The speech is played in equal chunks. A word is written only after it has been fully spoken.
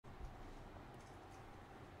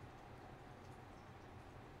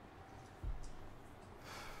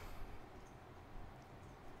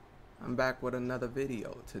I'm back with another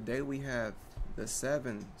video. Today we have the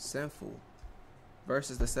 7 Sinful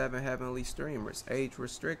versus the 7 Heavenly Streamers. Age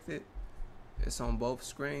restricted. It's on both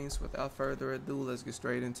screens. Without further ado, let's get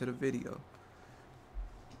straight into the video.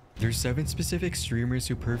 There's 7 specific streamers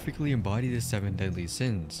who perfectly embody the 7 deadly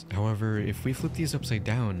sins. However, if we flip these upside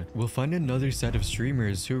down, we'll find another set of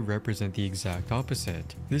streamers who represent the exact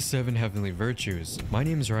opposite. The 7 heavenly virtues. My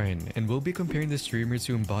name is Ryan, and we'll be comparing the streamers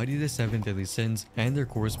who embody the 7 deadly sins and their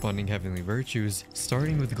corresponding heavenly virtues,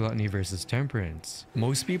 starting with gluttony versus temperance.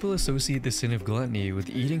 Most people associate the sin of gluttony with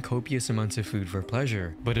eating copious amounts of food for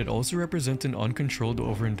pleasure, but it also represents an uncontrolled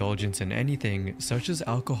overindulgence in anything, such as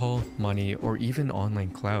alcohol, money, or even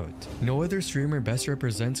online clout. No other streamer best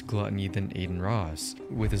represents gluttony than Aiden Ross.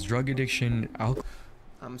 With his drug addiction,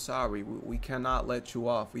 I'm sorry, we cannot let you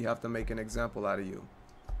off. We have to make an example out of you.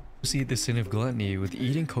 See the sin of gluttony with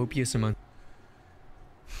eating copious amounts.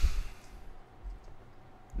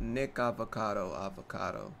 Nick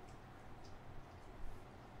Avocado.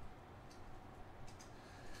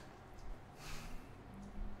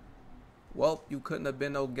 Well, you couldn't have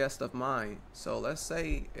been no guest of mine. So let's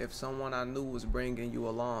say if someone I knew was bringing you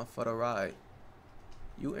along for the ride,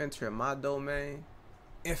 you enter my domain,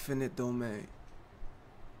 infinite domain.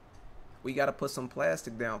 We got to put some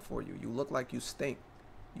plastic down for you. You look like you stink.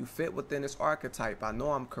 You fit within this archetype. I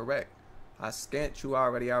know I'm correct. I scanned you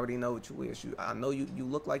already. I already know what you is. I know you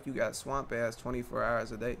look like you got swamp ass 24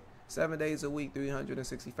 hours a day, 7 days a week,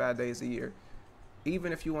 365 days a year.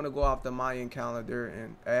 Even if you want to go off the Mayan calendar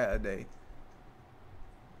and add a day,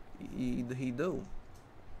 he do.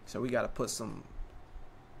 So we got to put some.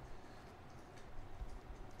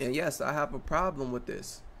 And yes, I have a problem with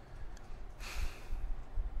this.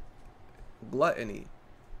 Gluttony.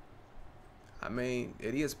 I mean,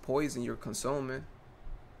 it is poison you're consuming.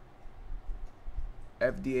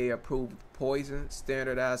 FDA approved poison,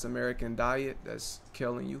 standardized American diet that's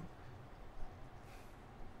killing you.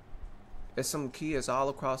 There's some kids all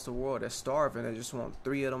across the world that's starving and just want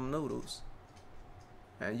 3 of them noodles.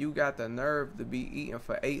 And you got the nerve to be eating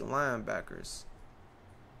for 8 linebackers.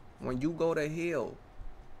 When you go to hell,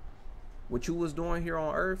 what you was doing here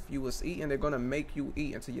on earth, you was eating. They're gonna make you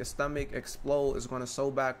eat until your stomach explode. It's gonna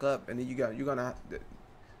sew back up, and then you're gonna.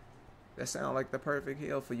 That sound like the perfect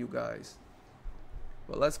hell for you guys.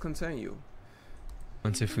 But let's continue.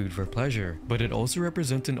 Of food for pleasure, but it also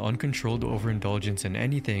represents an uncontrolled overindulgence in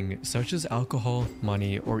anything, such as alcohol,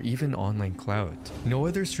 money, or even online clout. No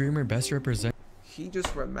other streamer best represents. He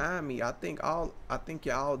just remind me. I think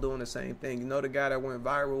y'all doing the same thing. You know the guy that went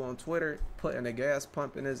viral on Twitter, putting a gas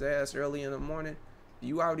pump in his ass early in the morning.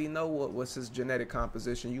 You already know what was his genetic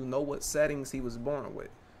composition. You know what settings he was born with.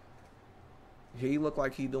 He looked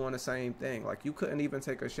like he doing the same thing. Like you couldn't even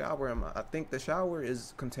take a shower. I think the shower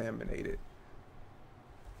is contaminated.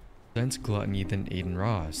 Gluttony than Aiden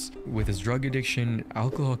Ross. With his drug addiction,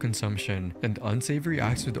 alcohol consumption, and unsavory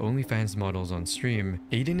acts with OnlyFans models on stream,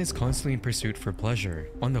 Aiden is constantly in pursuit for pleasure.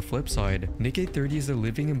 On the flip side, Nick830 is a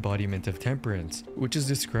living embodiment of temperance, which is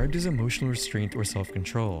described as emotional restraint or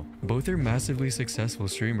self-control. Both are massively successful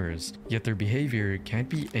streamers, yet their behavior can't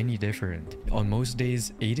be any different. On most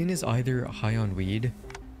days, Aiden is either high on weed,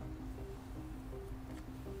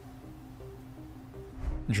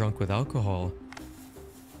 drunk with alcohol,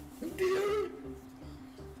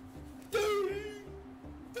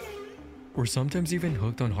 or sometimes even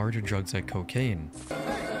hooked on harder drugs like cocaine.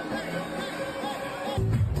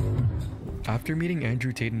 After meeting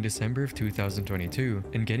Andrew Tate in December of 2022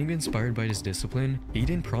 and getting inspired by his discipline,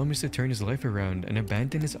 Aiden promised to turn his life around and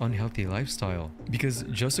abandon his unhealthy lifestyle. Because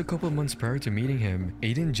just a couple months prior to meeting him,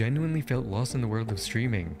 Aiden genuinely felt lost in the world of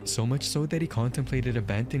streaming, so much so that he contemplated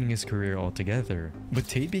abandoning his career altogether. But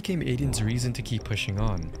Tate became Aiden's reason to keep pushing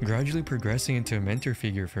on, gradually progressing into a mentor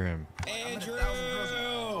figure for him. Andrew!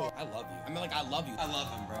 I love you. I mean, like, I love you. I love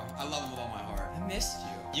him, bro. I love him with all my heart. I missed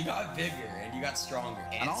you. You got bigger and you got stronger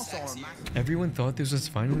and sexier. Everyone thought this was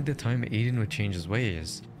finally the time Aiden would change his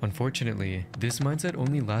ways. Unfortunately, this mindset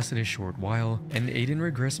only lasted a short while, and Aiden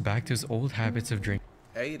regressed back to his old habits of drinking.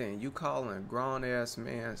 Aiden, you calling grown-ass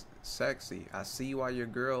man sexy. I see why your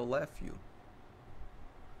girl left you.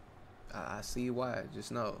 I see why.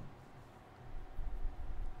 Just know.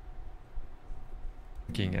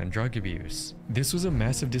 And drug abuse. This was a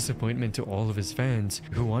massive disappointment to all of his fans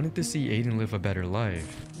who wanted to see Aiden live a better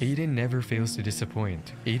life. Aiden never fails to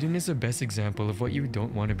disappoint. Aiden is the best example of what you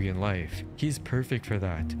don't want to be in life. He's perfect for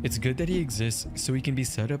that. It's good that he exists so he can be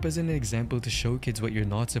set up as an example to show kids what you're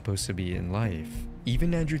not supposed to be in life.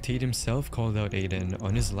 Even Andrew Tate himself called out Aiden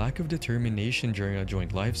on his lack of determination during a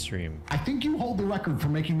joint livestream. I think you hold the record for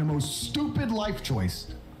making the most stupid life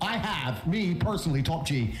choice I have, me personally, Top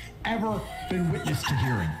G, ever been witness to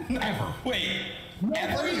hearing. Ever. Wait.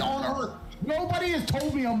 Nobody on earth. Nobody has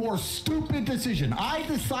told me a more stupid decision. I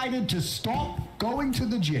decided to stop going to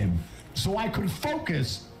the gym so I could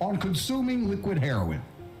focus on consuming liquid heroin.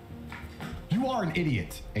 You are an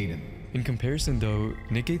idiot, Aiden. In comparison though,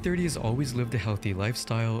 Nick 830 has always lived a healthy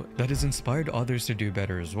lifestyle that has inspired others to do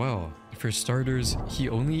better as well. For starters, he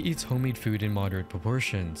only eats homemade food in moderate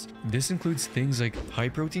proportions. This includes things like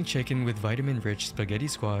high-protein chicken with vitamin-rich spaghetti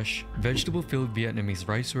squash, vegetable-filled Vietnamese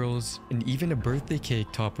rice rolls, and even a birthday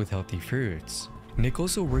cake topped with healthy fruits. Nick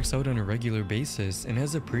also works out on a regular basis and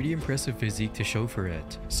has a pretty impressive physique to show for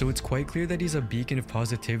it, so it's quite clear that he's a beacon of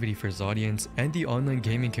positivity for his audience and the online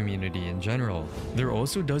gaming community in general. There are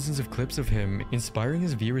also dozens of clips of him inspiring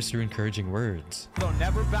his viewers through encouraging words. So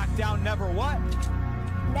never back down, never what?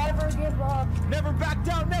 Never give up. Never back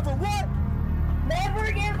down, never what?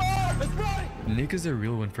 Never give up. That's right. Nick is a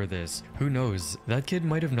real one for this. Who knows, that kid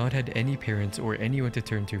might have not had any parents or anyone to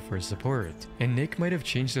turn to for support, and Nick might have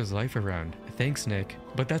changed his life around. Thanks, Nick.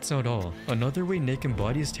 But that's not all. Another way Nick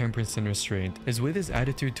embodies temperance and restraint is with his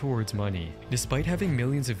attitude towards money. Despite having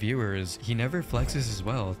millions of viewers, he never flexes his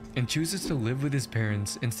wealth and chooses to live with his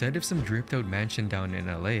parents instead of some dripped out mansion down in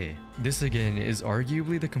LA. This again is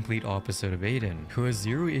arguably the complete opposite of Aiden, who has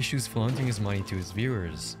zero issues flaunting his money to his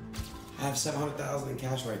viewers. I have $700,000 in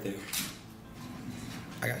cash right there.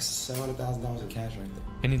 I got $700,000 in cash right there.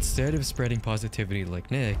 And instead of spreading positivity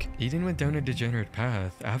like Nick, Aiden went down a degenerate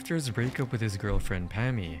path after his breakup with his girlfriend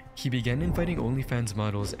Pammy. He began inviting OnlyFans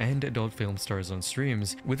models and adult film stars on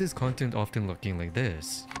streams, with his content often looking like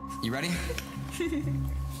this. You ready?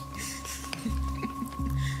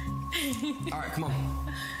 Alright, come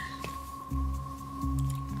on.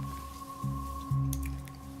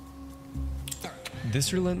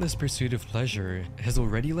 This relentless pursuit of pleasure has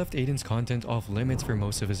already left Aiden's content off limits for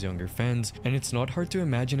most of his younger fans, and it's not hard to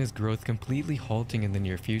imagine his growth completely halting in the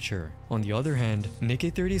near future. On the other hand, Nick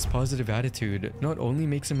 830's positive attitude not only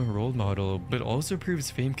makes him a role model, but also proves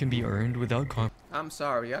fame can be earned without I'm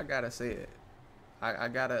sorry, I gotta say it.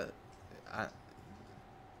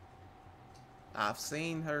 I've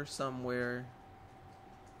seen her somewhere.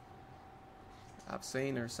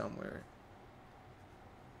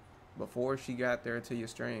 Before she got there to your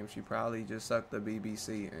stream, she probably just sucked the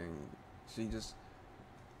BBC and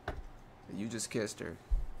you just kissed her.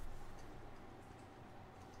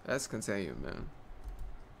 Let's continue, man.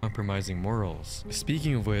 compromising morals.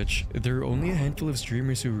 Speaking of which, there are only a handful of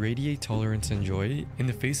streamers who radiate tolerance and joy in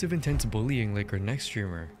the face of intense bullying like our next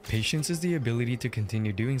streamer. Patience is the ability to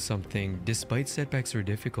continue doing something despite setbacks or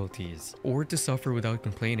difficulties, or to suffer without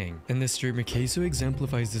complaining, and the streamer Queso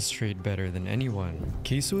exemplifies this trait better than anyone.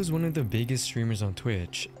 Queso is one of the biggest streamers on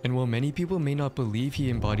Twitch, and while many people may not believe he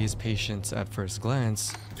embodies patience at first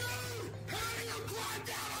glance,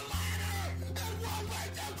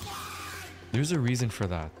 there's a reason for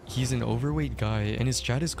that. He's an overweight guy, and his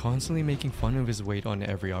chat is constantly making fun of his weight on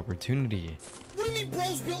every opportunity. What do you mean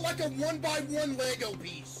bro's built like a 1x1 Lego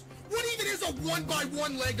piece? What even is a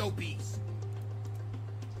 1x1 Lego piece?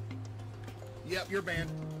 Yep, you're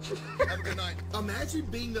banned. Have a good night. Imagine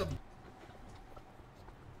being the...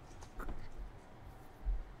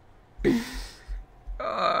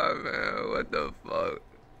 Oh man, what the fuck?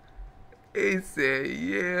 He said,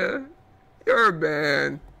 yeah, you're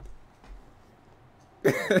banned.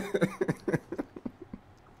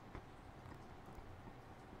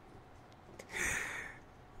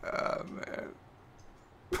 Oh man.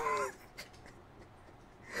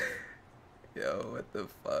 Yo, what the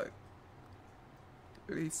fuck?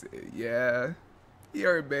 He said, yeah,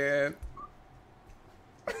 you're banned.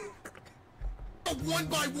 A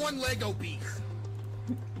 1x1 Lego piece.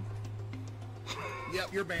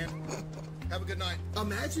 Yep, you're banned. Have a good night.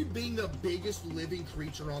 Imagine being the biggest living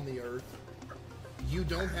creature on the earth. You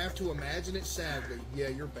don't have to imagine it, sadly. Yeah,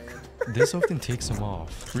 you're banned. This often takes him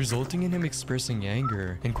off, resulting in him expressing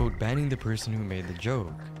anger and quote banning the person who made the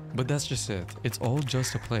joke. But that's just it. It's all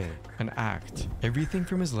just a play, an act. Everything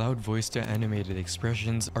from his loud voice to animated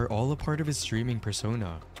expressions are all a part of his streaming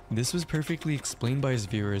persona. This was perfectly explained by his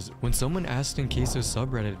viewers when someone asked in Queso's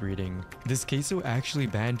subreddit reading, does Queso actually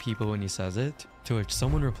ban people when he says it? To which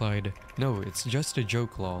someone replied, no, it's just a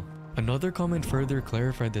joke lol. Another comment further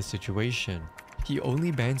clarified the situation. He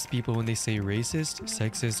only bans people when they say racist,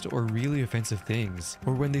 sexist, or really offensive things,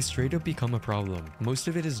 or when they straight up become a problem. Most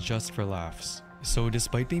of it is just for laughs. So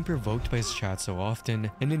despite being provoked by his chat so often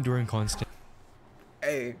and enduring constant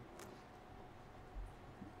Hey,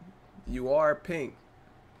 you are pink,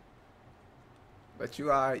 but you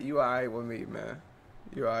alright with me, man.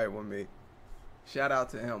 You alright with me. Shout out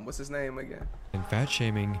to him. What's his name again? and fat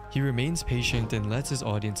shaming, he remains patient and lets his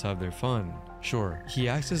audience have their fun. Sure, he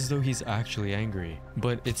acts as though he's actually angry,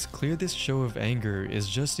 but it's clear this show of anger is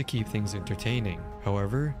just to keep things entertaining.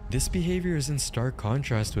 However, this behavior is in stark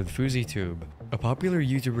contrast with FuzzyTube, a popular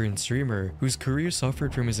YouTuber and streamer whose career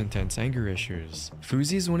suffered from his intense anger issues.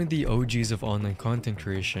 Fuzzy is one of the OGs of online content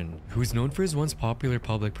creation, who's known for his once popular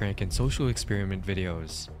public prank and social experiment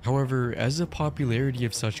videos. However, as the popularity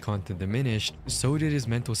of such content diminished, so did his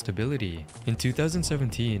mental stability. In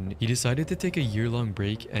 2017, he decided to take a year-long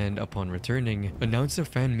break and, upon returning, announced a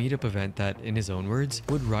fan meetup event that, in his own words,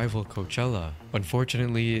 would rival Coachella.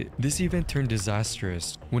 Unfortunately, this event turned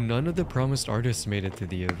disastrous when none of the promised artists made it to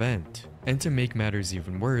the event. And to make matters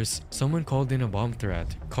even worse, someone called in a bomb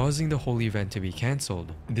threat, causing the whole event to be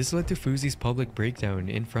cancelled. This led to Fuzzy's public breakdown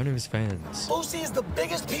in front of his fans. Fuzzy is the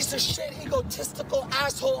biggest piece of shit, egotistical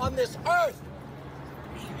asshole on this earth.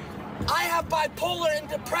 I have bipolar and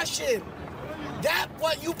depression. That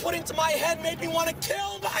what you put into my head made me want to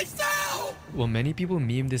kill myself! While many people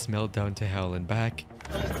meme this meltdown to hell and back,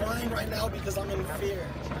 I'm crying right now because I'm in fear.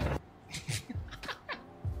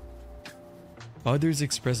 others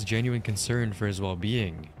expressed genuine concern for his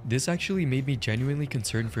well-being. This actually made me genuinely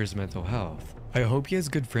concerned for his mental health. I hope he has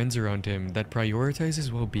good friends around him that prioritize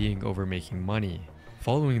his well-being over making money.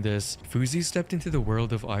 Following this, Fuzzy stepped into the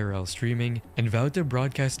world of IRL streaming and vowed to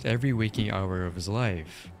broadcast every waking hour of his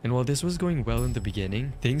life. And while this was going well in the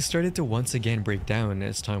beginning, things started to once again break down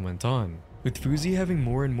as time went on, with Fuzzy having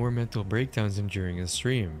more and more mental breakdowns during his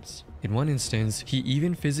streams. In one instance, he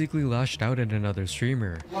even physically lashed out at another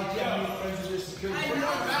streamer.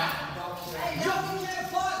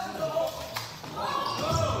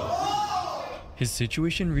 His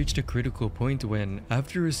situation reached a critical point when,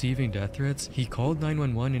 after receiving death threats, he called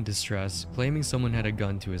 911 in distress, claiming someone had a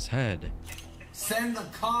gun to his head. Send the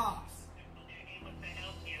cops.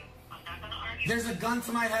 There's a gun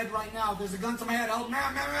to my head right now. There's a gun to my head. Help,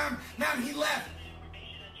 ma'am, he left.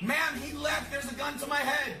 Ma'am, he left. There's a gun to my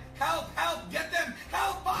head. Help, get them,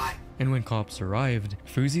 help, bye. And when cops arrived,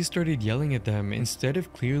 Fuzzy started yelling at them instead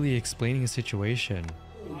of clearly explaining his situation.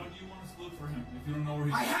 How do you want us to look for him if you don't know where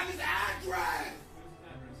he's I have his address.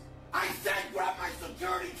 I said grab my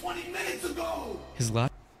security 20 minutes ago. His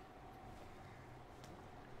last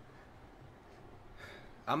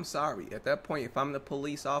I'm sorry. At that point, if I'm the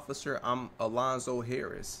police officer, I'm Alonzo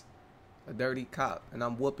Harris, a dirty cop, and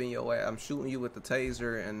I'm whooping your ass. I'm shooting you with the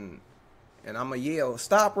taser, and I'm going to yell,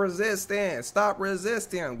 stop resisting, stop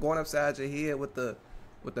resisting. I'm going upside your head with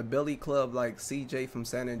the billy club like CJ from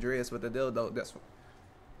San Andreas with the dildo. That's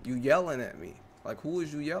you yelling at me. Like, who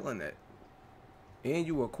is you yelling at? And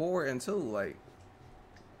you recording too. Like,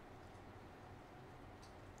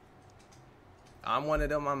 I'm one of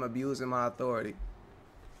them. I'm abusing my authority.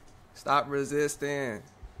 Stop resisting.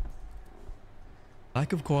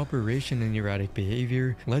 lack of cooperation and erratic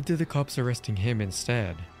behavior led to the cops arresting him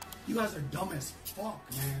instead. You guys are dumb as fuck,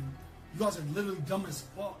 man. You guys are literally dumb as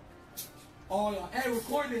fuck. Oh, y'all. Hey,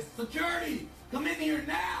 record this. Security! Come in here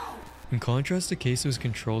now! In contrast to Queso's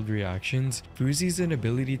controlled reactions, Fuzzy's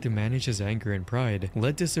inability to manage his anger and pride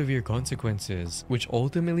led to severe consequences, which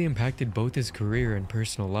ultimately impacted both his career and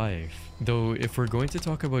personal life. Though, if we're going to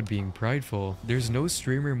talk about being prideful, there's no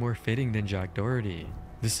streamer more fitting than Jack Doherty.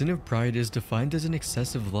 The sin of pride is defined as an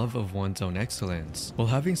excessive love of one's own excellence. While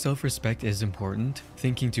having self-respect is important,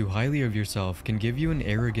 thinking too highly of yourself can give you an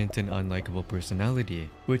arrogant and unlikable personality,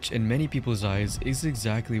 which in many people's eyes is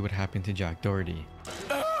exactly what happened to Jack Doherty.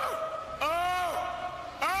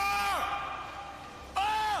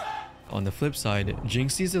 On the flip side,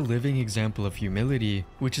 Jinxie is a living example of humility,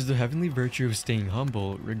 which is the heavenly virtue of staying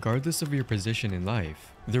humble regardless of your position in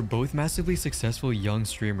life. They're both massively successful young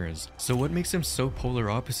streamers, so what makes them so polar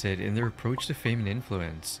opposite in their approach to fame and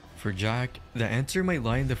influence? For Jack, the answer might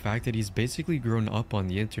lie in the fact that he's basically grown up on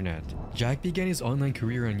the internet. Jack began his online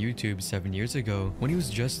career on YouTube 7 years ago when he was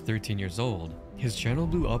just 13 years old. His channel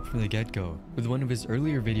blew up from the get-go, with one of his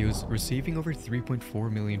earlier videos receiving over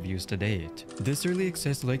 3.4 million views to date. This early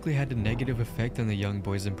success likely had a negative effect on the young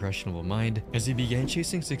boy's impressionable mind as he began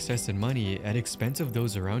chasing success and money at expense of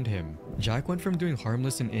those around him. Jack went from doing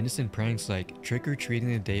harmless and innocent pranks like trick-or-treating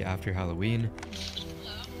the day after Halloween,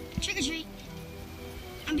 trick-or-treat.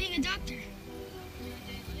 I'm being a doctor.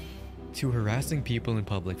 to harassing people in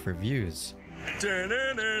public for views.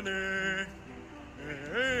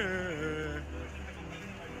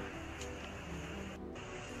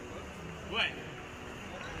 What?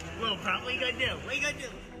 Little prompt, what you gonna do? What you gonna do?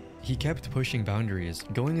 He kept pushing boundaries,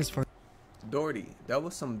 going as far. Doherty, that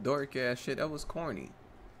was some dork ass shit. That was corny.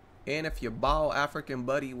 And if your bald African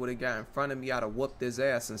buddy would have got in front of me, I'd have whooped his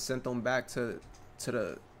ass and sent him back to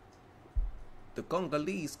the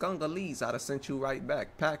Congolese, I'd have sent you right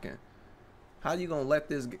back packing. How you gonna let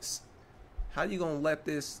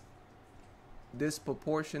this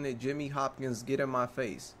disproportionate Jimmy Hopkins get in my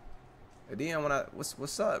face? And then when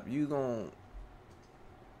what's up?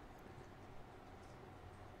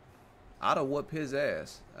 I'd have whooped his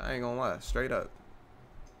ass. I ain't gonna lie, straight up.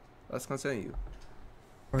 Let's continue.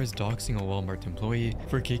 As doxing a Walmart employee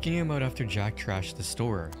for kicking him out after Jack trashed the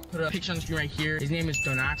store. Put a picture on the screen right here. His name is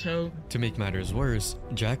Donato. To make matters worse,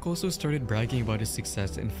 Jack also started bragging about his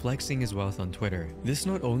success and flexing his wealth on Twitter. This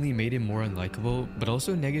not only made him more unlikable, but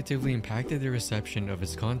also negatively impacted the reception of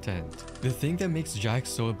his content. The thing that makes Jack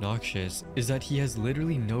so obnoxious is that he has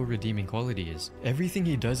literally no redeeming qualities. Everything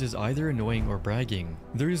he does is either annoying or bragging.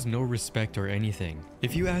 There is no respect or anything.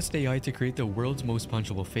 If you asked AI to create the world's most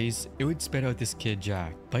punchable face, it would spit out this kid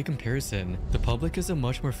Jack. By comparison, the public has a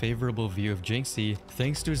much more favorable view of Jinxie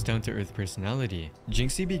thanks to his down-to-earth personality.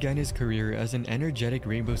 Jinxie began his career as an energetic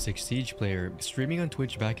Rainbow Six Siege player, streaming on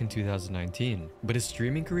Twitch back in 2019. But his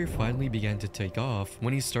streaming career finally began to take off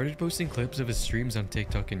when he started posting clips of his streams on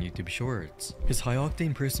TikTok and YouTube Shorts. His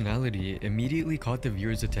high-octane personality immediately caught the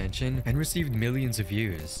viewers' attention and received millions of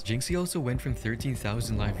views. Jinxie also went from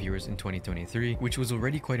 13,000 live viewers in 2023, which was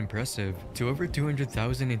already quite impressive, to over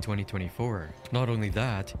 200,000 in 2024. Not only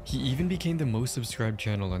that, he even became the most subscribed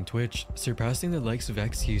channel on Twitch, surpassing the likes of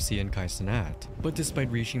XQC and Kai Cenat. But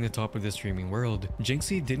despite reaching the top of the streaming world,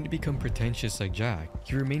 Jinxie didn't become pretentious like Jack.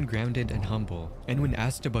 He remained grounded and humble, and when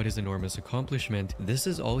asked about his enormous accomplishment, this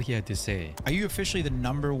is all he had to say. Are you officially the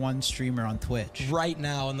 #1 streamer on Twitch? Right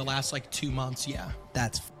now, in the last like 2 months, yeah.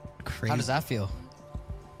 That's crazy. How does that feel?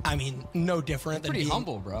 I mean, no different than pretty being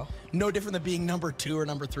humble, bro. No different than being #2 or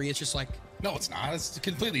 #3. It's just like, No, it's not. It's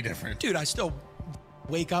completely different. dude, I still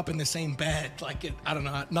wake up in the same bed. Like, I don't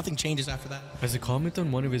know. Nothing changes after that. As a comment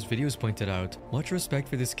on one of his videos pointed out, much respect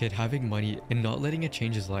for this kid having money and not letting it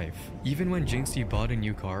change his life. Even when Jinxie bought a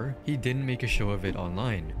new car, he didn't make a show of it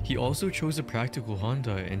online. He also chose a practical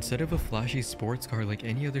Honda instead of a flashy sports car like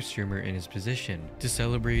any other streamer in his position. To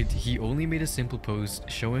celebrate, he only made a simple post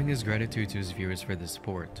showing his gratitude to his viewers for the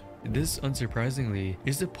support. This, unsurprisingly,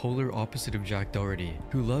 is the polar opposite of Jack Doherty,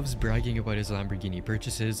 who loves bragging about his Lamborghini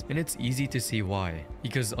purchases, and it's easy to see why.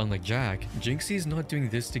 Because unlike Jack, Jinxie is not doing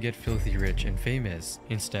this to get filthy rich and famous.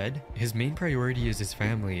 Instead, his main priority is his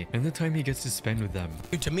family and the time he gets to spend with them.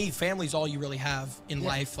 Dude, to me, family's all you really have in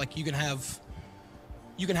life. Like, you can have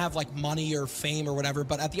like money or fame or whatever,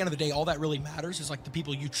 but at the end of the day, all that really matters is like the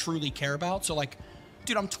people you truly care about. So like,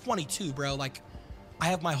 dude, I'm 22, bro. Like, I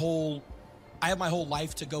have my whole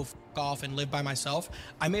life to go off and live by myself.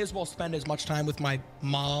 I may as well spend as much time with my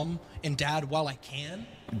mom and dad while I can.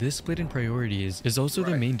 This split in priorities is also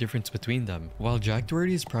the main difference between them. While Jack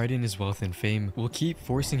Doherty's pride in his wealth and fame will keep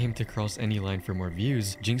forcing him to cross any line for more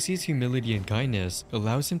views, Jinxie's humility and kindness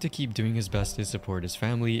allows him to keep doing his best to support his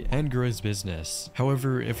family and grow his business.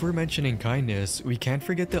 However, if we're mentioning kindness, we can't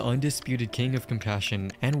forget the undisputed king of compassion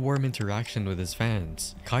and warm interaction with his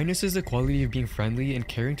fans. Kindness is the quality of being friendly and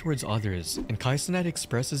caring towards others, and Kai Cenat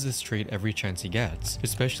expresses this trait every chance he gets,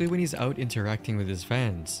 especially when he's out interacting with his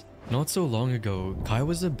fans. Not so long ago, Kai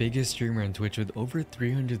was the biggest streamer on Twitch with over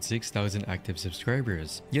 306,000 active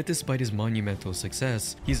subscribers. Yet despite his monumental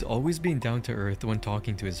success, he's always been down to earth when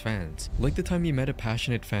talking to his fans. Like the time he met a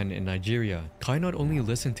passionate fan in Nigeria, Kai not only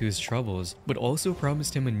listened to his troubles, but also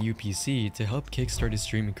promised him a new PC to help kickstart his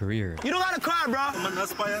streaming career. You don't got a car, bro. I'm an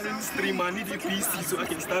aspiring streamer. I need a PC so I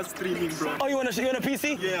can start streaming, bro. Oh, you want a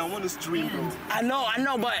PC? Yeah, I want to stream, bro. I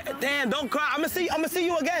know, but damn, don't cry. I'm gonna see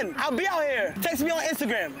you again. I'll be out here. Text me on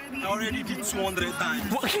Instagram. I already did 200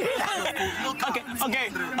 times.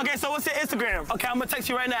 Okay, so what's your Instagram? Okay, I'm gonna text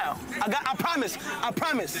you right now. I promise.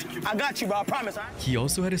 I got you, bro, I promise. He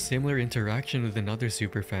also had a similar interaction with another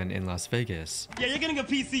superfan in Las Vegas. Yeah, you're getting a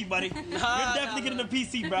PC, buddy. You're definitely getting a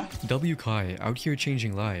PC, bro. W Kai out here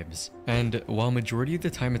changing lives. And while majority of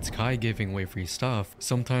the time it's Kai giving away free stuff,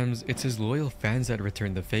 sometimes it's his loyal fans that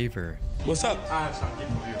return the favor. What's up? I have something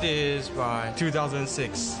for you. This is by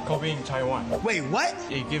 2006, Kobe in Taiwan. Wait, what?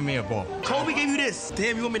 He gave me a ball. Kobe gave you this?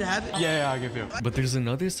 Damn, you want me to have it? Yeah, I'll give you. But there's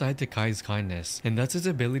another side to Kai's kindness, and that's his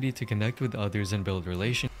ability to connect with others and build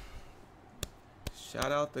relationships.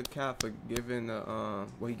 Shout out to Kai for giving well,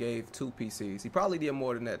 he gave 2 PCs. He probably did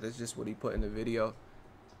more than that. That's just what he put in the video.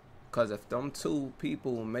 Cause if them 2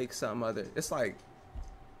 people make something other, it's like,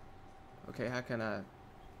 okay, how can I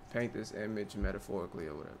paint this image metaphorically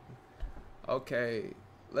or whatever? Okay,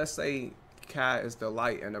 let's say Kai is the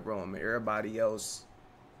light in the room and everybody else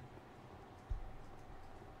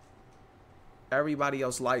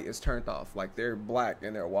light is turned off. Like they're black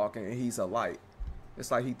and they're walking and he's a light.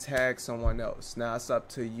 It's like he tagged someone else. Now it's up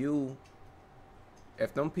to you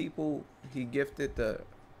if them people he gifted the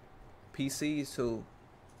PCs to,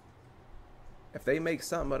 if they make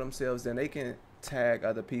something of themselves, then they can tag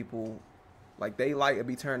other people. Like, they light will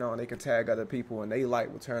be turned on, they can tag other people, and they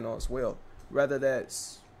light will turn on as well. Whether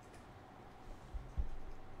that's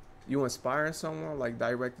you inspiring someone, like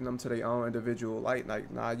directing them to their own individual light,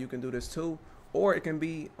 like, nah, you can do this too. Or it can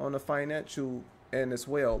be on the financial end as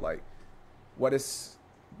well. Like, what is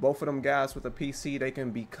both of them guys with a PC, they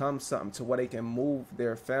can become something to where they can move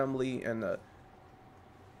their family and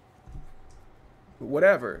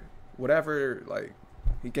whatever, like,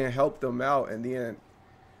 he can help them out, and then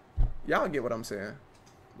y'all get what I'm saying.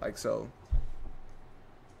 Like, so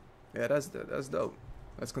yeah, that's dope.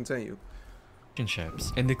 Let's continue.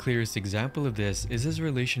 Relationships. And the clearest example of this is his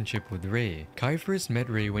relationship with Ray. Kai first met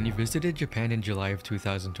Ray when he visited Japan in July of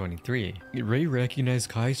 2023. Ray recognized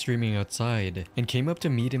Kai streaming outside and came up to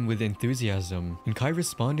meet him with enthusiasm, and Kai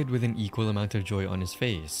responded with an equal amount of joy on his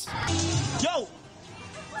face. Yo!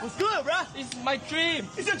 What's good, bruh? It's my dream.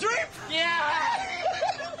 It's a dream? Yeah!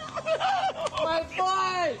 My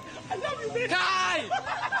boy! I love you, man. Kai!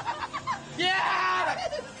 Yeah!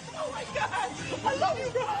 Oh my god! I love you,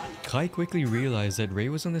 bro! Kai quickly realized that Ray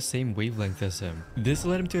was on the same wavelength as him. This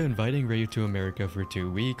led him to inviting Ray to America for 2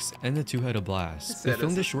 weeks, and the two had a blast. They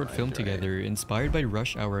filmed a short film together inspired by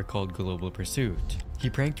Rush Hour called Global Pursuit. He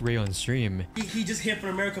pranked Ray on stream. He just here from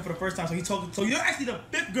America for the first time, so he told. So you're actually the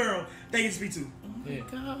 5th girl that he speak to. Oh my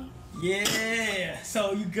god. Yeah.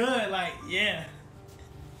 So you good? Like, yeah.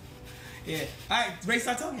 Yeah. All right, Ray,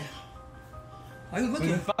 start talking. Why are you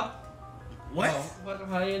looking? What? Oh, what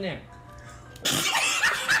are your name?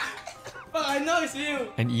 Fuck, I know it's you.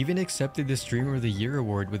 And even accepted the Streamer of the Year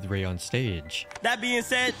award with Ray on stage. That being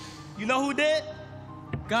said, you know who did?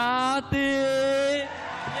 Got it.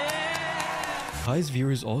 Yeah. Kai's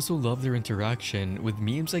viewers also love their interaction, with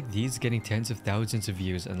memes like these getting tens of thousands of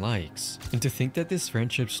views and likes. And to think that this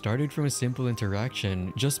friendship started from a simple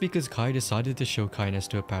interaction just because Kai decided to show kindness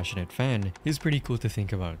to a passionate fan is pretty cool to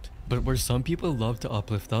think about. But where some people love to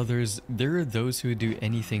uplift others, there are those who do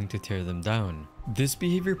anything to tear them down. This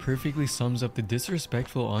behavior perfectly sums up the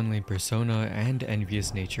disrespectful online persona and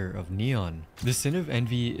envious nature of Neon. The sin of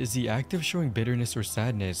envy is the act of showing bitterness or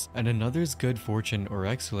sadness at another's good fortune or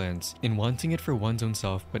excellence, in wanting it for one's own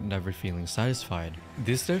self but never feeling satisfied.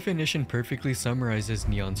 This definition perfectly summarizes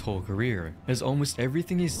Neon's whole career, as almost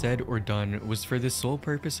everything he said or done was for the sole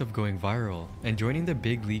purpose of going viral and joining the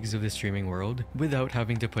big leagues of the streaming world without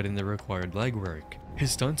having to put in the required legwork.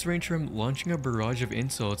 His stunts range from launching a barrage of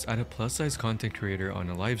insults at a plus-size content creator on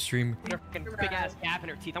a live stream, Your fucking big ass gap in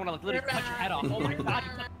her teeth. I want to literally cut your head off. Oh my god,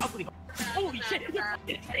 you fucking ugly. Holy shit, you're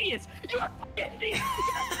fucking hideous. You're fucking hideous.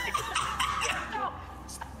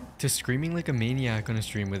 to screaming like a maniac on a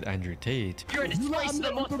stream with Andrew Tate. You're a disgrace to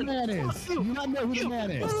the Who the man is? You not know who the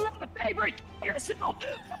man is. The favorite. You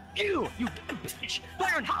bitch.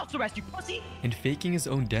 Fire in house arrest, you pussy. And faking his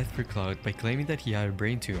own death for clout by claiming that he had a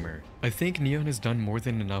brain tumor. I think Neon has done more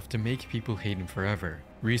than enough to make people hate him forever.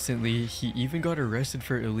 Recently, he even got arrested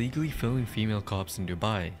for illegally filming female cops in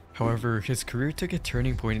Dubai. However, his career took a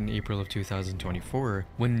turning point in April of 2024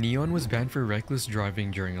 when Neon was banned for reckless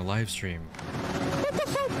driving during a live stream. What the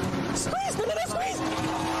fuck? Squeeze! No, squeeze! Squeeze!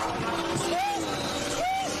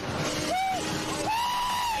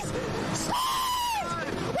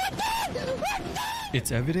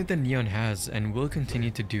 It's evident that Neon has and will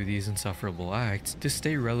continue to do these insufferable acts to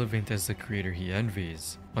stay relevant as the creator he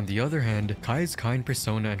envies. On the other hand, Kai's kind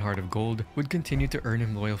persona and heart of gold would continue to earn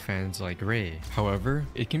him loyal fans like Ray. However,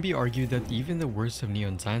 it can be argued that even the worst of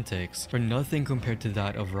Neon's antics are nothing compared to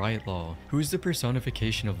that of Riot Law, who is the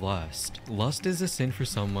personification of lust. Lust is a sin for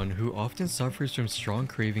someone who often suffers from strong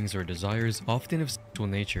cravings or desires, often of sexual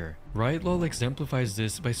nature. Riot Law exemplifies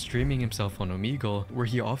this by streaming himself on Omegle, where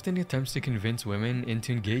he often attempts to convince women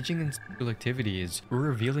into engaging in sexual activities or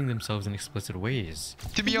revealing themselves in explicit ways.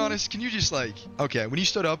 To be honest, can you just okay, when you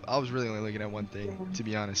stood up, I was really only looking at one thing, to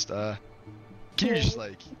be honest. Can you just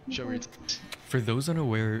show me your For those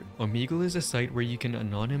unaware, Omegle is a site where you can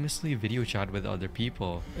anonymously video chat with other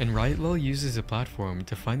people, and Riot Law uses the platform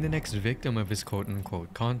to find the next victim of his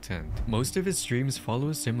quote-unquote content. Most of his streams follow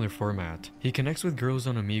a similar format. He connects with girls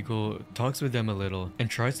on Omegle, talks with them a little, and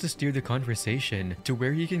tries to steer the conversation to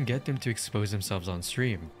where he can get them to expose themselves on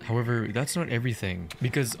stream. However, that's not everything,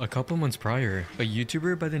 because a couple months prior, a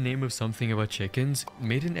YouTuber by the name of Something About Chickens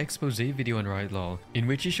made an expose video on Riot Law in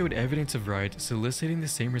which he showed evidence of Riot soliciting the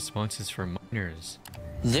same responses from minors.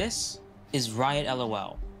 This is Riot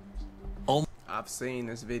LOL. I've seen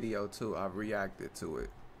this video too. I've reacted to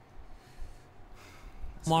it.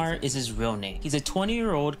 Omar is his real name. He's a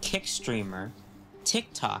 20-year-old Kick streamer,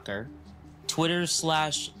 TikToker,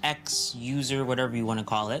 Twitter/X user, whatever you want to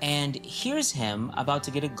call it. And here's him about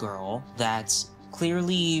to get a girl that's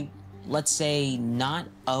clearly, let's say, not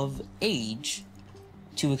of age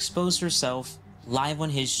to expose herself live on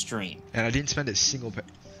his stream. And I didn't spend a single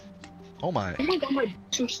Oh my. Oh my god, my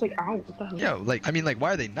just like out. What the hell? Yeah, like, I mean, like,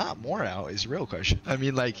 why are they not more out is the real question. I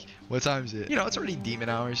mean, like, what time is it? You know, it's already demon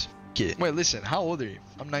hours. Kid. Wait, listen, how old are you?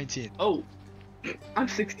 I'm 19. Oh, I'm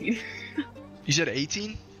 16. You said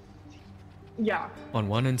 18? Yeah. On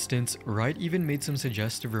one instance, Riot even made some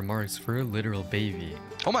suggestive remarks for a literal baby.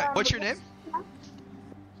 Oh my, what's your name?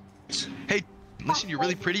 Hey, listen, you're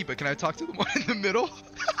really pretty, but can I talk to the one in the middle?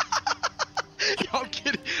 Yo, I'm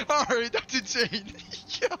kidding. Alright, that's insane.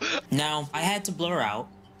 Now, I had to blur out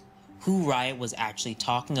who Riot was actually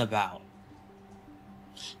talking about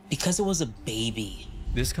because it was a baby.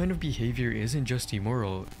 This kind of behavior isn't just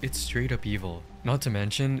immoral, it's straight up evil. Not to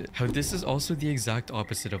mention how this is also the exact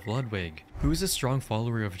opposite of Ludwig, who is a strong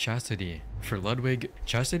follower of chastity. For Ludwig,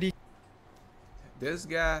 chastity... This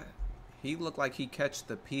guy, he looked like he catch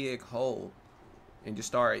the pig whole and just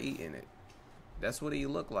started eating it. That's what he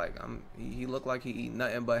looked like. He looked like he eat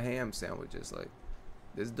nothing but ham sandwiches. Like,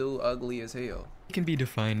 this dude ugly as hell. Can be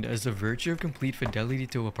defined as a virtue of complete fidelity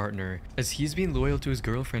to a partner, as he's been loyal to his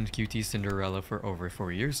girlfriend Cutie Cinderella for over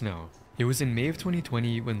 4 years now. It was in May of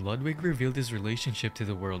 2020 when Ludwig revealed his relationship to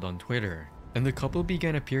the world on Twitter, and the couple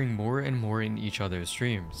began appearing more and more in each other's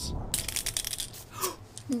streams.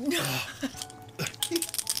 This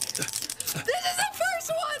is the first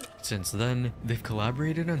one! Since then, they've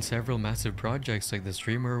collaborated on several massive projects like the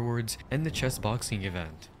Streamer Awards and the chess boxing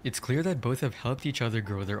event. It's clear that both have helped each other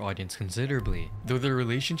grow their audience considerably, though their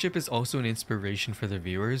relationship is also an inspiration for their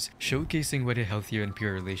viewers, showcasing what a healthier and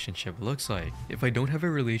pure relationship looks like. If I don't have a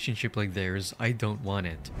relationship like theirs, I don't want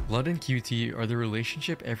it. Lud and Cutie are the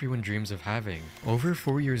relationship everyone dreams of having. Over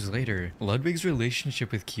 4 years later, Ludwig's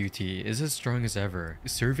relationship with Cutie is as strong as ever,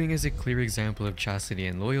 serving as a clear example of chastity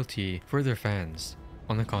and loyalty for their fans.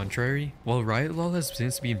 On the contrary, while Riot Lol has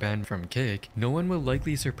since been banned from Kick, no one will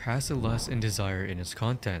likely surpass the lust and desire in his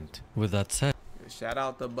content. With that said, shout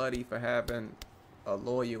out to Buddy for having a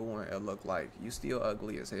loyal one. It looked like you still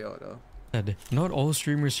ugly as hell though. not all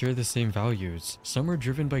streamers share the same values. Some are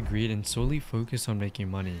driven by greed and solely focus on making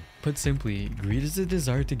money. Put simply, greed is the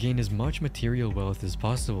desire to gain as much material wealth as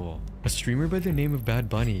possible. A streamer by the name of Bad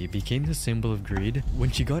Bunny became the symbol of greed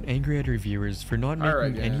when she got angry at her viewers for not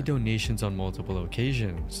making any donations on multiple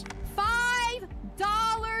occasions. $5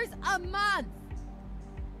 a month!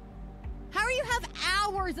 How do you have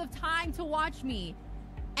hours of time to watch me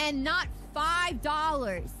and not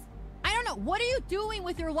 $5? I don't know. What are you doing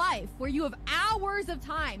with your life where you have hours of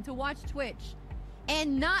time to watch Twitch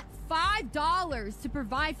and not $5 to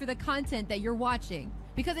provide for the content that you're watching?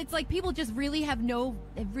 Because it's like people just really have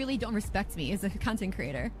they really don't respect me as a content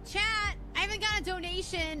creator. Chat, I haven't got a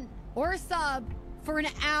donation or a sub for an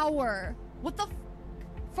hour. What the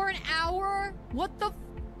for an hour? What the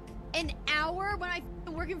an hour when I'm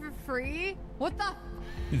working for free? What the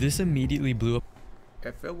This immediately blew up.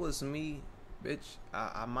 If it was me, bitch,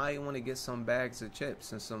 I might want to get some bags of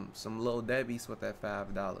chips and some little Debbie's with that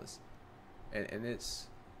 $5, and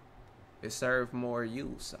it served more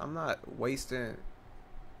use. I'm not wasting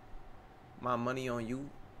my money on you.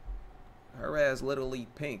 Her ass literally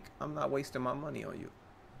pink. I'm not wasting my money on you.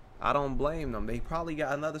 I don't blame them. They probably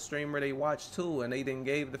got another streamer they watch too, and they didn't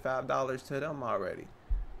gave the $5 to them already.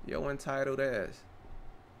 Yo, entitled ass.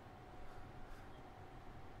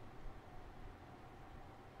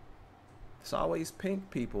 It's always pink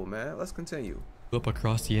people, man. Let's continue. Up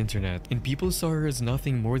across the internet, and people saw her as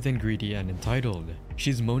nothing more than greedy and entitled.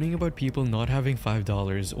 She's moaning about people not having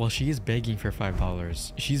 $5 while she is begging for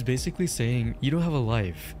 $5. She's basically saying, you don't have a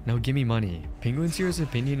life, now give me money. Penguin Zero's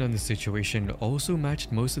opinion on the situation also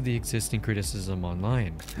matched most of the existing criticism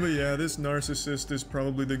online. But yeah, this narcissist is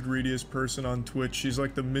probably the greediest person on Twitch. She's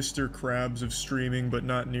like the Mr. Krabs of streaming, but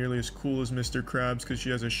not nearly as cool as Mr. Krabs because she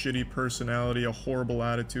has a shitty personality, a horrible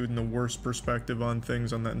attitude, and the worst perspective on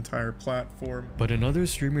things on that entire platform. But another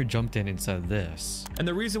streamer jumped in and said this. And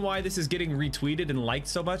the reason why this is getting retweeted and liked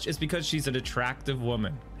so much is because she's an attractive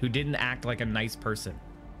woman who didn't act like a nice person,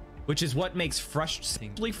 which is what makes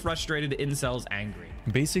simply frustrated incels angry.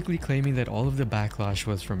 Basically claiming that all of the backlash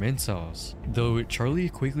was from incels, though Charlie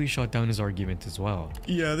quickly shot down his argument as well.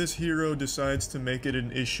 Yeah, this hero decides to make it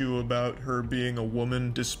an issue about her being a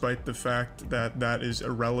woman despite the fact that that is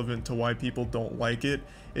irrelevant to why people don't like it.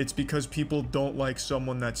 It's because people don't like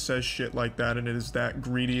someone that says shit like that and it is that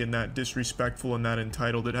greedy and that disrespectful and that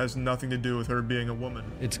entitled. It has nothing to do with her being a woman.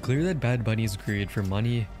 It's clear that Bad Bunny's greed for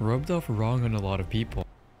money rubbed off wrong on a lot of people.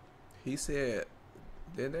 He said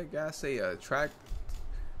Did that guy say attract?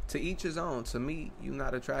 To each his own. To me, you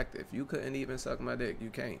not attractive. You couldn't even suck my dick. You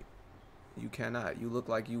can't. You cannot. You look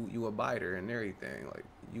like you a biter and everything. Like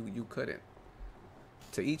you couldn't.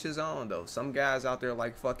 To each his own though. Some guys out there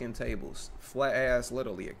like fucking tables, flat ass,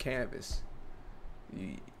 literally a canvas.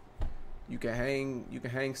 You can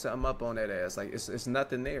hang something up on that ass. Like it's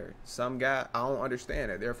nothing there. Some guy, I don't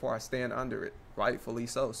understand it. Therefore, I stand under it. Rightfully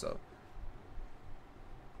so. So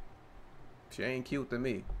she ain't cute to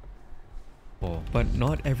me. But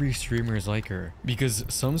not every streamer is like her, because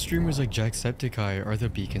some streamers like Jacksepticeye are the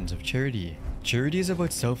beacons of charity. Charity is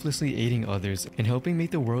about selflessly aiding others and helping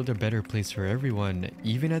make the world a better place for everyone,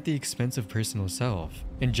 even at the expense of personal self.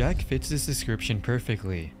 And Jack fits this description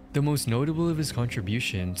perfectly. The most notable of his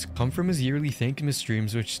contributions come from his yearly Thankmas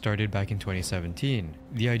streams, which started back in 2017.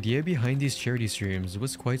 The idea behind these charity streams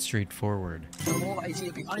was quite straightforward. The whole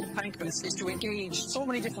idea behind Thankmas is to engage so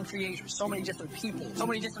many different creators, so many different people, so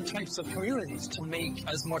many different types of communities to make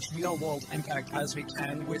as much real-world impact as we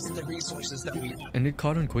can with the resources that we have. And it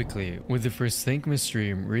caught on quickly, with the first Thankmas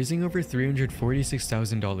stream raising over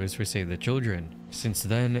 $346,000 for Save the Children. Since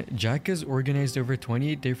then, Jack has organized over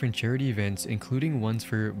 28 different charity events, including ones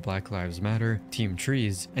for Black Lives Matter, Team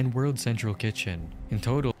Trees, and World Central Kitchen. In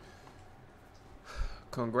total,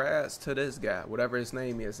 congrats to this guy, whatever his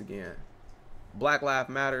name is again. Black Lives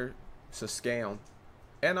Matter, it's a scam.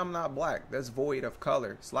 And I'm not black. That's void of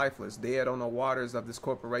color. It's lifeless. Dead on the waters of this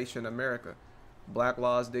corporation, America. Black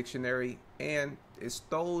Laws Dictionary, and it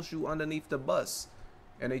throws you underneath the bus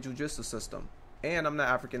in a judicial system. And I'm not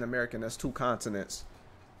African American. That's 2 continents.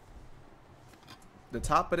 The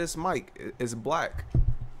top of this mic is black.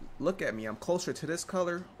 Look at me. I'm closer to this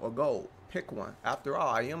color or gold. Pick one. After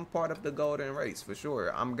all, I am part of the golden race for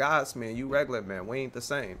sure. I'm God's man. You regular man. We ain't the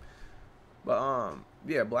same. But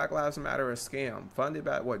yeah, Black Lives Matter is a scam. Funded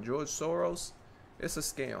by what, George Soros? It's a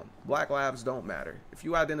scam. Black lives don't matter. If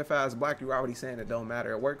you identify as black, you're already saying it don't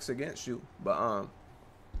matter. It works against you. But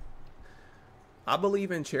I believe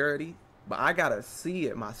in charity. But I gotta see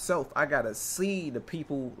it myself. I gotta see the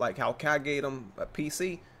people, like how Kai gave them a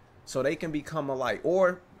PC so they can become a light.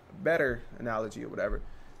 Or better analogy or whatever.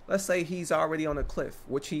 Let's say he's already on a cliff,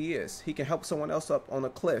 which he is. He can help someone else up on a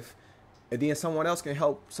cliff. And then someone else can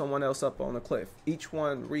help someone else up on a cliff. Each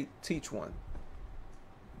one teach one.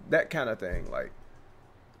 That kind of thing. Like,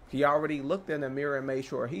 he already looked in the mirror and made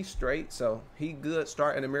sure he's straight. So he good.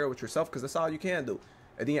 Start in the mirror with yourself, because that's all you can do.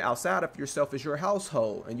 And then outside of yourself is your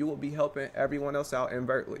household, and you will be helping everyone else out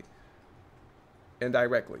invertly,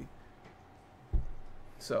 indirectly.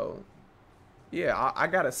 So, yeah, I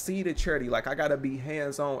gotta see the charity. Like, I gotta be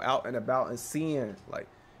hands-on, out and about, and seeing. Like,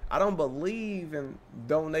 I don't believe in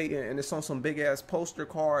donating, and it's on some big-ass poster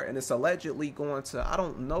card, and it's allegedly going to. I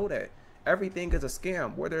don't know that. Everything is a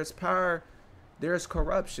scam. Where there's power, there's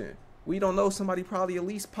corruption. We don't know, somebody probably at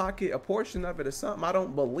least pocket a portion of it or something. I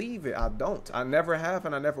don't believe it. I don't. I never have,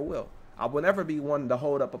 and I never will. I will never be one to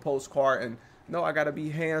hold up a postcard and, no, I got to be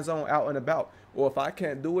hands-on, out and about. Or if I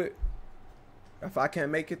can't do it, if I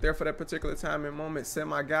can't make it there for that particular time and moment, send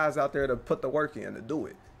my guys out there to put the work in, to do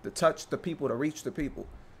it, to touch the people, to reach the people.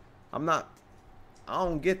 I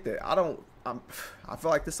don't get that. I feel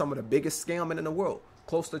like this is some of the biggest scamming in the world,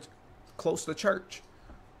 close to church.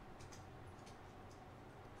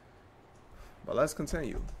 But let's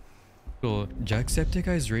continue. Jacksepticeye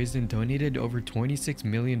has raised and donated over $26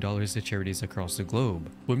 million to charities across the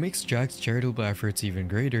globe. What makes Jack's charitable efforts even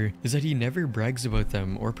greater is that he never brags about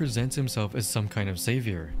them or presents himself as some kind of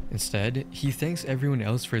savior. Instead, he thanks everyone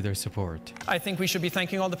else for their support. I think we should be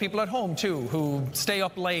thanking all the people at home too, who stay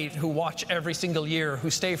up late, who watch every single year,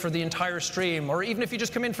 who stay for the entire stream, or even if you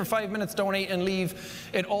just come in for 5 minutes, donate and leave.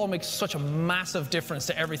 It all makes such a massive difference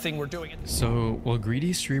to everything we're doing. So, while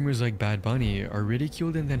greedy streamers like Bad Bunny are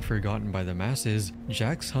ridiculed and then forgotten by the masses,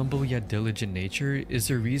 Jack's humble yet diligent nature is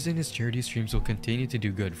the reason his charity streams will continue to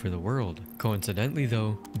do good for the world. Coincidentally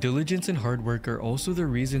though, diligence and hard work are also the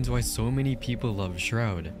reasons why so many people love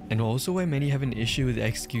Shroud, and also why many have an issue with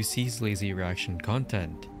XQC's lazy reaction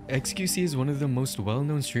content. XQC is one of the most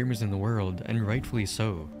well-known streamers in the world, and rightfully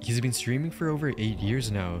so. He's been streaming for over 8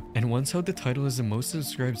 years now, and once held the title as the most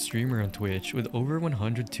subscribed streamer on Twitch with over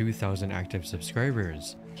 102,000 active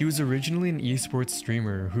subscribers. He was originally an esports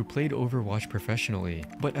streamer who played Overwatch professionally,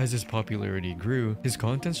 but as his popularity grew, his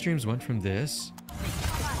content streams went from this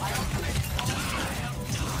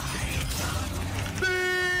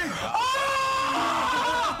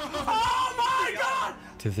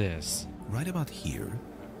to this. Right about here,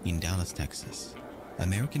 in Dallas, Texas,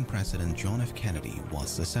 American President John F. Kennedy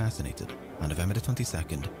was assassinated on November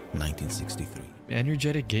 22nd, 1963.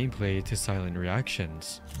 Energetic gameplay to silent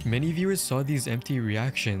reactions. Many viewers saw these empty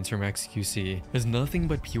reactions from XQC as nothing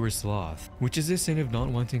but pure sloth, which is a sin of not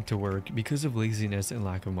wanting to work because of laziness and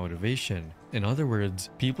lack of motivation. In other words,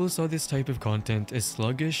 people saw this type of content as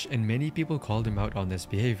sluggish, and many people called him out on this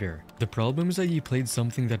behavior. The problem is that you played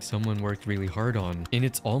something that someone worked really hard on in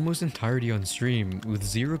its almost entirety on stream with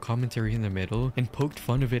zero commentary in the middle and poked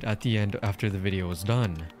fun of it at the end after the video was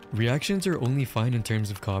done. Reactions are only fine in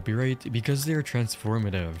terms of copyright because they are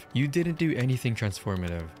transformative. You didn't do anything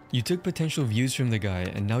transformative. You took potential views from the guy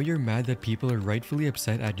and now you're mad that people are rightfully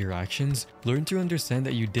upset at your actions. Learn to understand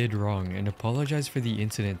that you did wrong and apologize for the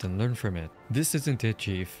incident and learn from it. This isn't it,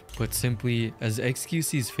 Chief. But simply, as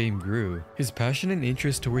XQC's fame grew, his passion and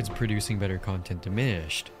interest towards producing better content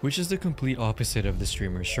diminished, which is the complete opposite of the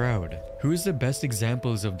streamer Shroud, who is the best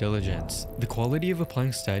examples of diligence, the quality of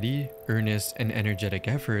applying steady, earnest, and energetic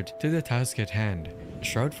effort to the task at hand.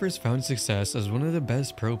 Shroud first found success as one of the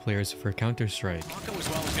best pro players for Counter-Strike. Mako as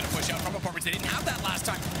well is going to push out from apartments. They didn't have that last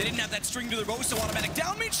time. They didn't have that string to their bow, so automatic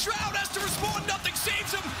down means Shroud has to respond. Nothing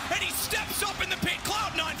saves him, and he steps up in the pit.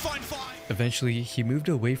 Cloud9 find 5. Eventually, he moved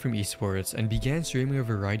away from esports and began streaming a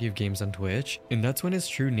variety of games on Twitch, and that's when his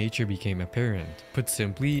true nature became apparent. Put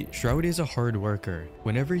simply, Shroud is a hard worker.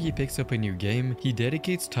 Whenever he picks up a new game, he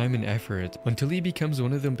dedicates time and effort until he becomes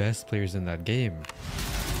one of the best players in that game.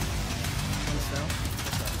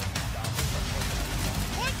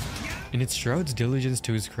 And it's Shroud's diligence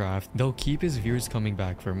to his craft that'll keep his viewers coming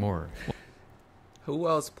back for more. Who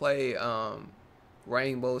else played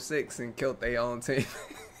Rainbow Six and killed their own team?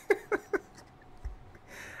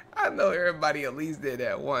 I know everybody at least did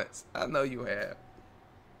that once. I know you have.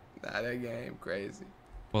 Nah, that game crazy.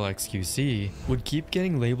 While XQC would keep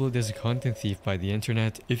getting labeled as a content thief by the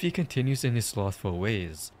internet if he continues in his slothful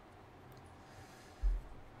ways.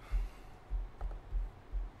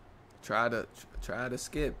 Try to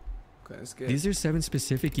skip. Couldn't skip. These are 7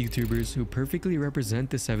 specific YouTubers who perfectly represent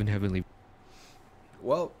the 7 heavenly.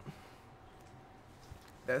 Well,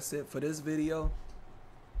 that's it for this video.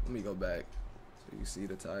 Let me go back so you see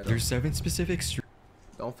the title. There's 7 specific.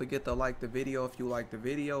 Don't forget to like the video if you like the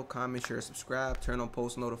video. Comment, share, subscribe. Turn on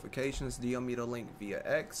post notifications. DM me the link via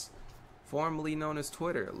X, formerly known as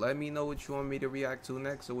Twitter. Let me know what you want me to react to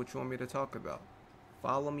next or what you want me to talk about.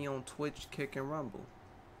 Follow me on Twitch, Kick, and Rumble.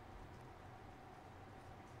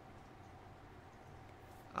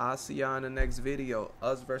 I'll see y'all in the next video.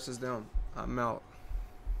 Us versus them. I'm out.